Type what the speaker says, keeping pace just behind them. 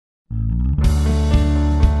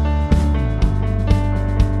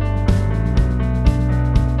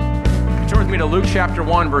me to Luke chapter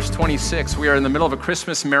 1, verse 26. We are in the middle of a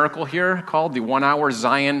Christmas miracle here called the 1 hour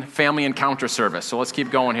Zion Family Encounter Service. So let's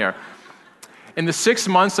keep going here. In the 6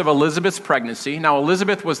 months of Elizabeth's pregnancy, now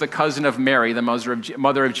Elizabeth was the cousin of Mary, the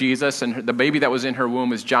mother of Jesus, and the baby that was in her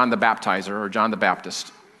womb is John the Baptizer, or John the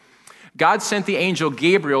Baptist. God sent the angel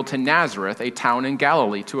Gabriel to Nazareth, a town in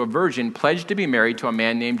Galilee, to a virgin pledged to be married to a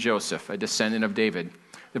man named Joseph, a descendant of David.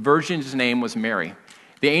 The virgin's name was Mary.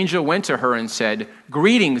 The angel went to her and said,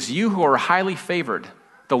 "Greetings, you who are highly favored.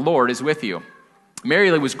 The Lord is with you."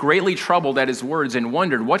 Mary was greatly troubled at his words and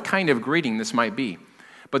wondered what kind of greeting this might be.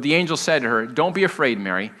 But the angel said to her, "Don't be afraid,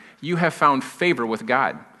 Mary. You have found favor with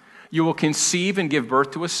God. You will conceive and give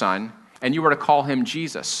birth to a son, and you are to call him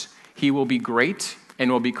Jesus. He will be great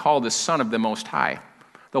and will be called the Son of the Most High.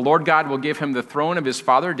 The Lord God will give him the throne of his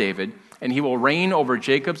father David, and he will reign over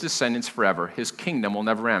Jacob's descendants forever. His kingdom will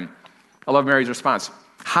never end." I love Mary's response.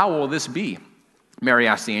 "How will this be?" Mary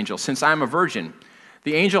asked the angel, "since I am a virgin."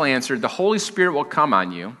 The angel answered, "The Holy Spirit will come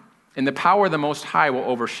on you, and the power of the Most High will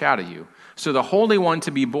overshadow you. So the Holy One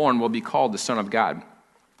to be born will be called the Son of God.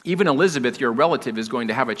 Even Elizabeth, your relative, is going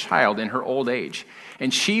to have a child in her old age,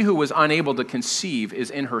 and she who was unable to conceive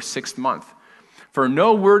is in her 6th month. For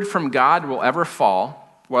no word from God will ever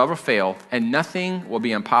fail, and nothing will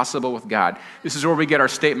be impossible with God." This is where we get our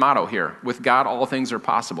state motto here. With God, all things are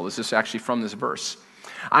possible. This is actually from this verse.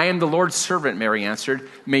 "I am the Lord's servant," Mary answered.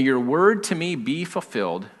 "May your word to me be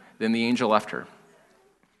fulfilled." Then the angel left her.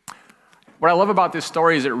 What I love about this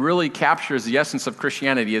story is it really captures the essence of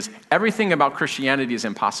Christianity. Is everything about Christianity is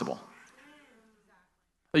impossible.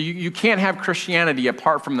 You can't have Christianity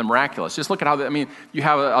apart from the miraculous. Just look at you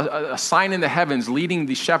have a sign in the heavens leading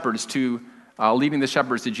the shepherds to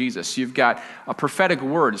Jesus. You've got prophetic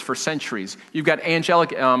words for centuries. You've got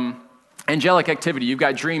angelic activity. You've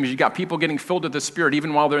got dreams. You've got people getting filled with the Spirit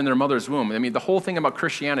even while they're in their mother's womb. The whole thing about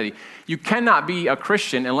Christianity, you cannot be a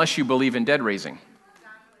Christian unless you believe in dead raising.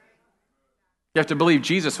 You have to believe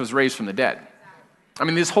Jesus was raised from the dead.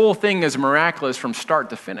 This whole thing is miraculous from start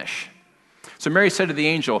to finish. So Mary said to the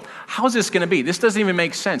angel, "How's this going to be? This doesn't even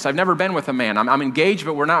make sense. I've never been with a man. I'm engaged,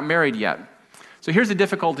 but we're not married yet." So here's the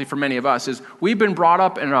difficulty for many of us is we've been brought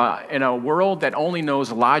up in a world that only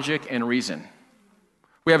knows logic and reason.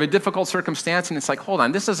 We have a difficult circumstance, and it's like, hold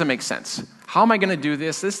on, this doesn't make sense. How am I going to do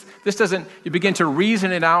this? This doesn't. You begin to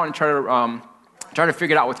reason it out and try to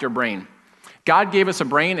figure it out with your brain. God gave us a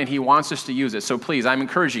brain, and he wants us to use it. So please, I'm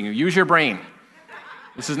encouraging you, use your brain.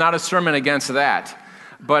 This is not a sermon against that.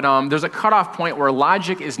 But there's a cutoff point where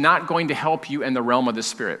logic is not going to help you in the realm of the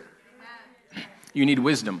Spirit. You need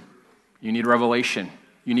wisdom. You need revelation.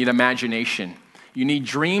 You need imagination. You need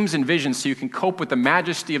dreams and visions so you can cope with the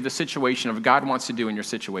majesty of the situation of what God wants to do in your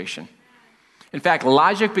situation. In fact,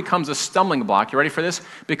 logic becomes a stumbling block. You ready for this?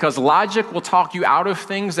 Because logic will talk you out of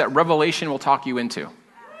things that revelation will talk you into.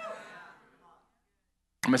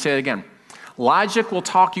 I'm going to say it again. Logic will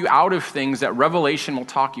talk you out of things that revelation will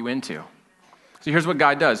talk you into. So here's what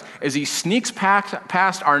God does, is he sneaks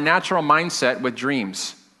past our natural mindset with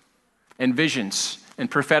dreams and visions and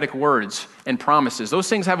prophetic words and promises. Those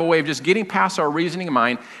things have a way of just getting past our reasoning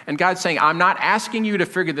mind, and God's saying, I'm not asking you to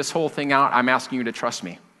figure this whole thing out, I'm asking you to trust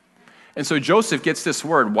me. And so Joseph gets this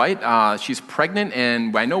word, she's pregnant,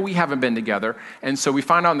 and I know we haven't been together. And so we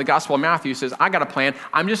find out in the Gospel of Matthew, he says, I got a plan.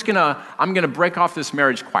 I'm gonna break off this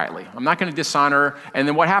marriage quietly. I'm not gonna dishonor her. And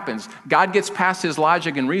then what happens? God gets past his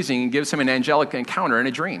logic and reasoning and gives him an angelic encounter in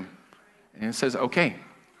a dream. And it says, okay,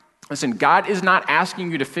 listen, God is not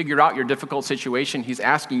asking you to figure out your difficult situation. He's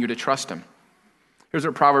asking you to trust him. Here's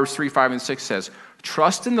what Proverbs 3, 5, and 6 says.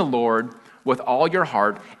 Trust in the Lord with all your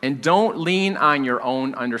heart, and don't lean on your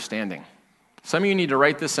own understanding. Some of you need to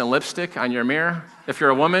write this in lipstick on your mirror. If you're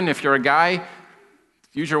a woman, if you're a guy,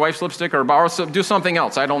 use your wife's lipstick or do something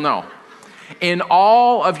else, I don't know. In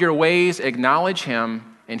all of your ways, acknowledge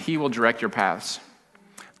him, and he will direct your paths.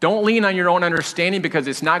 Don't lean on your own understanding because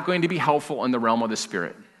it's not going to be helpful in the realm of the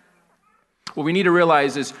Spirit. What we need to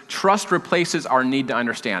realize is trust replaces our need to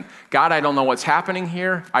understand. God, I don't know what's happening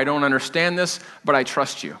here. I don't understand this, but I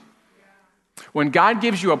trust you. When God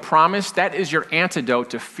gives you a promise, that is your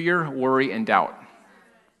antidote to fear, worry, and doubt.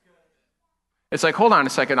 It's like, hold on a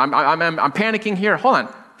second, I'm panicking here. Hold on,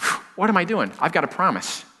 what am I doing? I've got a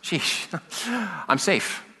promise. Sheesh, I'm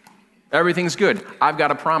safe. Everything's good. I've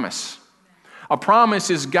got a promise. A promise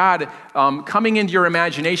is God coming into your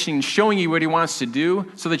imagination and showing you what he wants to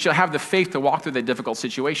do so that you'll have the faith to walk through that difficult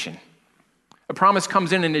situation. A promise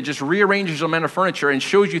comes in and it just rearranges your amount of furniture and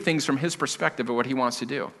shows you things from his perspective of what he wants to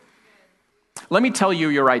do. Let me tell you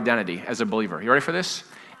your identity as a believer. You ready for this?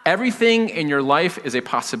 Everything in your life is a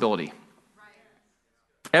possibility.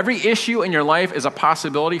 Every issue in your life is a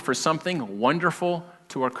possibility for something wonderful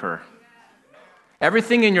to occur.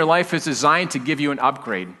 Everything in your life is designed to give you an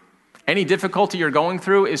upgrade. Any difficulty you're going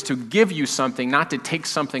through is to give you something, not to take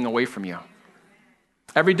something away from you.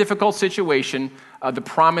 Every difficult situation, the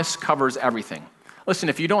promise covers everything. Listen,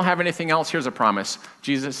 if you don't have anything else, here's a promise.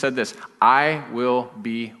 Jesus said this, I will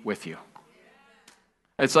be with you.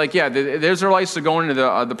 It's like, yeah, the Israelites are going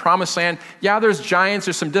into the promised land. Yeah, there's giants,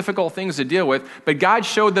 there's some difficult things to deal with, but God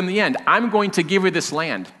showed them the end. I'm going to give you this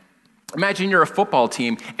land. Imagine you're a football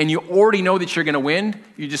team and you already know that you're going to win.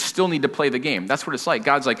 You just still need to play the game. That's what it's like.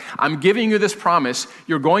 God's like, I'm giving you this promise.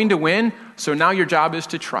 You're going to win, so now your job is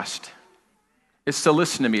to trust. It's to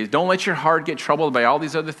listen to me. Don't let your heart get troubled by all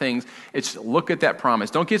these other things. It's look at that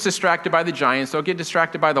promise. Don't get distracted by the giants. Don't get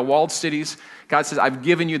distracted by the walled cities. God says, I've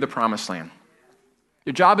given you the promised land.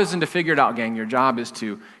 Your job isn't to figure it out, gang. Your job is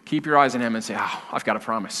to keep your eyes on him and say, I've got a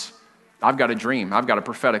promise. I've got a dream. I've got a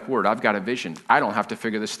prophetic word. I've got a vision. I don't have to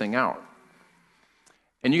figure this thing out.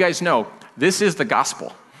 And you guys know, this is the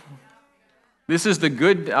gospel. This is the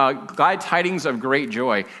good glad tidings of great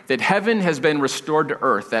joy, that heaven has been restored to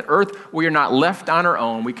earth, that earth we are not left on our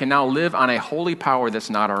own. We can now live on a holy power that's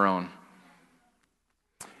not our own.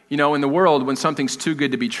 You know, in the world, when something's too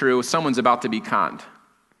good to be true, someone's about to be conned.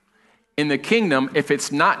 In the kingdom, if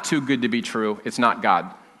it's not too good to be true, it's not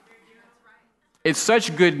God. It's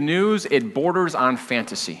such good news, it borders on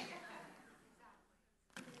fantasy.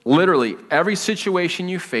 Literally, every situation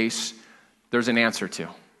you face, there's an answer to.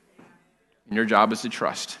 And your job is to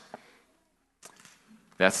trust.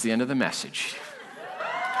 That's the end of the message.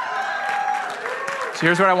 So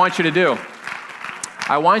here's what I want you to do.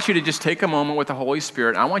 I want you to just take a moment with the Holy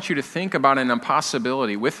Spirit. I want you to think about an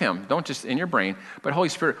impossibility with him. Don't just in your brain, but Holy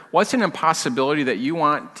Spirit, what's an impossibility that you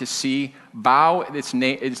want to see bow its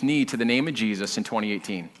knee to the name of Jesus in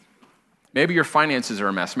 2018? Maybe your finances are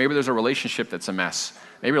a mess. Maybe there's a relationship that's a mess.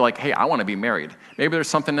 Maybe you're like, hey, I want to be married. Maybe there's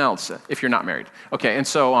something else if you're not married. Okay, and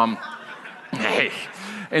so, hey.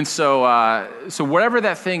 And so whatever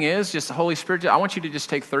that thing is, just the Holy Spirit, I want you to just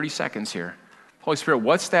take 30 seconds here. Holy Spirit,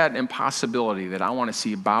 what's that impossibility that I want to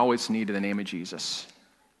see bow its knee to the name of Jesus?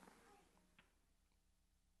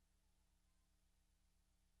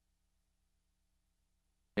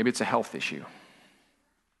 Maybe it's a health issue.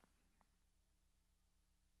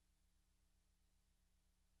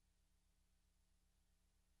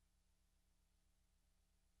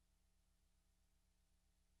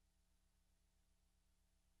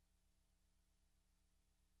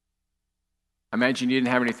 I imagine you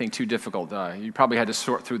didn't have anything too difficult. You probably had to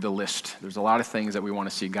sort through the list. There's a lot of things that we want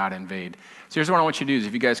to see God invade. So here's what I want you to do is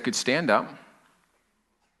if you guys could stand up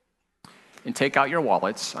and take out your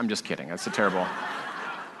wallets. I'm just kidding. That's a terrible,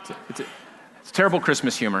 it's terrible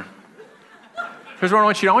Christmas humor. Here's what I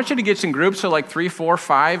want you to do. I want you to get in groups of like 3, 4,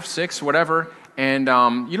 5, 6, whatever. And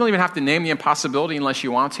you don't even have to name the impossibility unless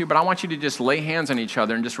you want to, but I want you to just lay hands on each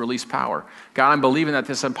other and just release power. God, I'm believing that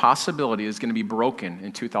this impossibility is going to be broken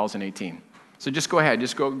in 2018. So just go ahead.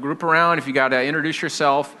 Just go group around if you got to introduce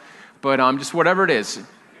yourself. But just whatever it is.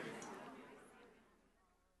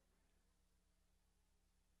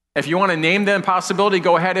 If you want to name the impossibility,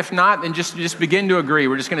 go ahead. If not, then just begin to agree.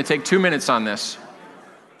 We're just going to take 2 minutes on this.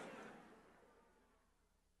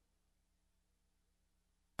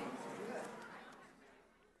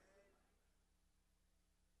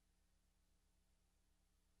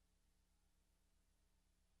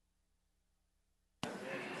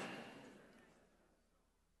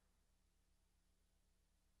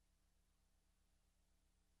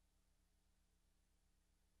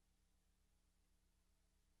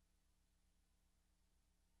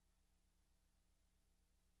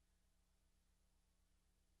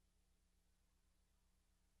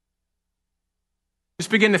 Just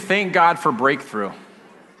begin to thank God for breakthrough.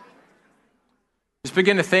 Just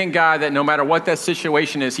begin to thank God that no matter what that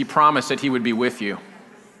situation is, he promised that he would be with you.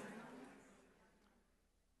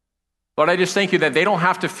 Lord, I just thank you that they don't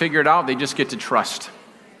have to figure it out, they just get to trust.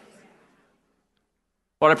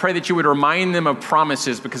 Lord, I pray that you would remind them of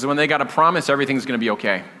promises, because when they got a promise, everything's going to be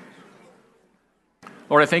okay.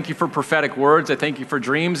 Lord, I thank you for prophetic words. I thank you for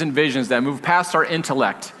dreams and visions that move past our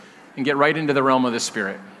intellect and get right into the realm of the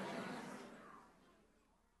Spirit.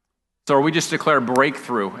 So we just declare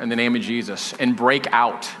breakthrough in the name of Jesus and break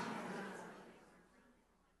out.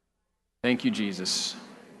 Thank you, Jesus.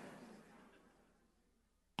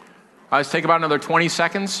 Let's take about another 20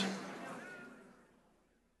 seconds.